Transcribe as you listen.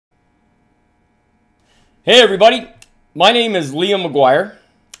Hey everybody, my name is Liam McGuire,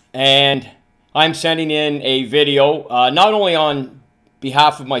 and I'm sending in a video not only on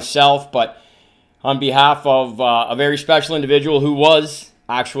behalf of myself, but on behalf of a very special individual who was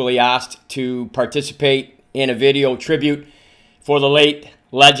actually asked to participate in a video tribute for the late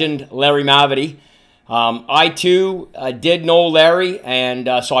legend Larry Mavety. I too did know Larry,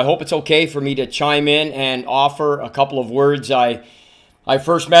 and so I hope it's okay for me to chime in and offer a couple of words. I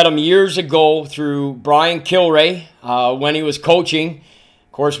first met him years ago through Brian Kilray when he was coaching.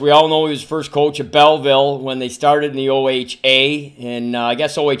 Of course, we all know he was first coach at Belleville when they started in the OHA, and I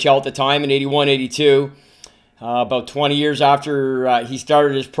guess OHL at the time in 81, 82. About 20 years after he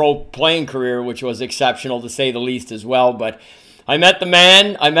started his pro playing career, which was exceptional to say the least as well. But I met the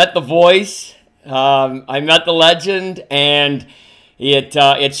man, I met the voice, I met the legend, and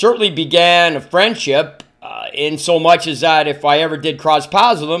it certainly began a friendship. In so much as that if I ever did cross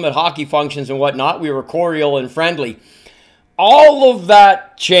paths with him at hockey functions and whatnot, we were cordial and friendly. All of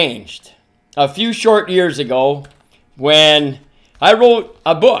that changed a few short years ago when I wrote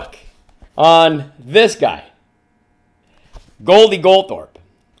a book on this guy, Goldie Goldthorpe.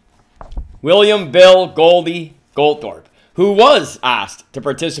 William Bill Goldie Goldthorpe, who was asked to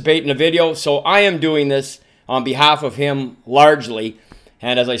participate in a video, so I am doing this on behalf of him largely,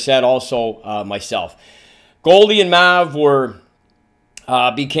 and as I said, also myself. Goldie and Mav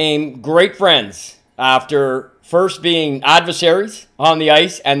became great friends after first being adversaries on the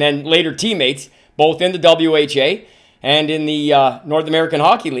ice and then later teammates, both in the WHA and in the North American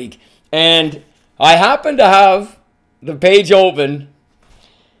Hockey League. And I happen to have the page open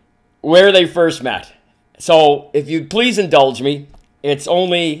where they first met. So if you'd please indulge me, it's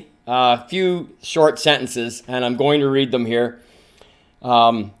only a few short sentences, and I'm going to read them here.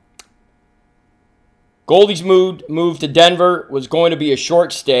 Goldie's move to Denver was going to be a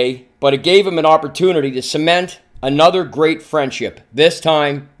short stay, but it gave him an opportunity to cement another great friendship, this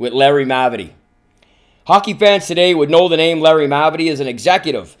time with Larry Mavety. Hockey fans today would know the name Larry Mavety as an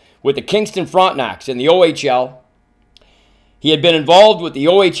executive with the Kingston Frontenacs in the OHL. He had been involved with the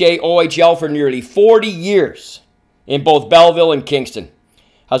OHA, OHL for nearly 40 years in both Belleville and Kingston.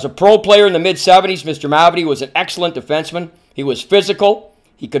 As a pro player in the mid-70s, Mr. Mavety was an excellent defenseman. He was physical.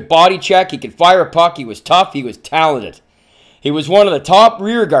 He could body check, he could fire a puck, he was tough, he was talented. He was one of the top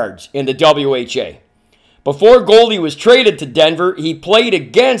rear guards in the WHA. Before Goldie was traded to Denver, he played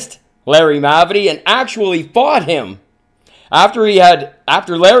against Larry Mavety and actually fought him after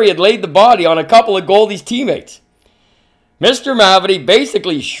Larry had laid the body on a couple of Goldie's teammates. Mr. Mavety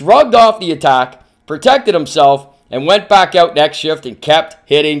basically shrugged off the attack, protected himself, and went back out next shift and kept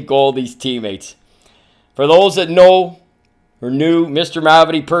hitting Goldie's teammates. For those that know or knew Mr.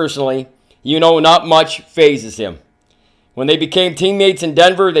 Mavety personally, you know not much phases him. When they became teammates in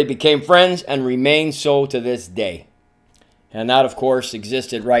Denver, they became friends and remain so to this day. And that, of course,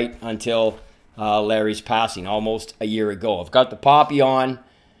 existed right until Larry's passing almost a year ago. I've got the poppy on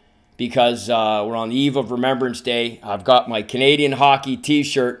because we're on the eve of Remembrance Day. I've got my Canadian hockey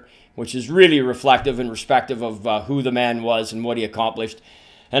t-shirt, which is really reflective and respective of who the man was and what he accomplished.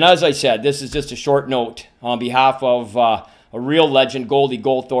 And as I said, this is just a short note on behalf of a real legend, Goldie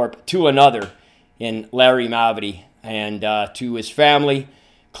Goldthorpe, to another in Larry Mavety, and to his family,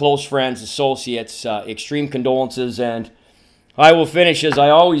 close friends, associates, extreme condolences. And I will finish, as I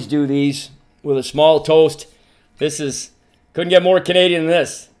always do these, with a small toast. Couldn't get more Canadian than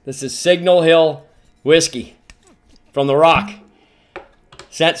this. This is Signal Hill whiskey from the Rock,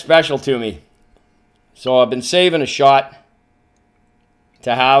 sent special to me. So I've been saving a shot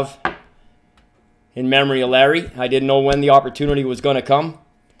to have in memory of Larry. I didn't know when the opportunity was going to come,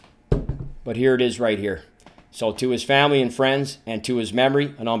 but here it is right here. So to his family and friends and to his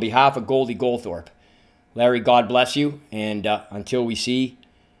memory, and on behalf of Goldie Goldthorpe, Larry, God bless you, and until we see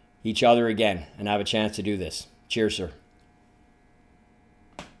each other again and have a chance to do this. Cheers, sir.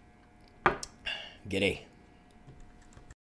 G'day.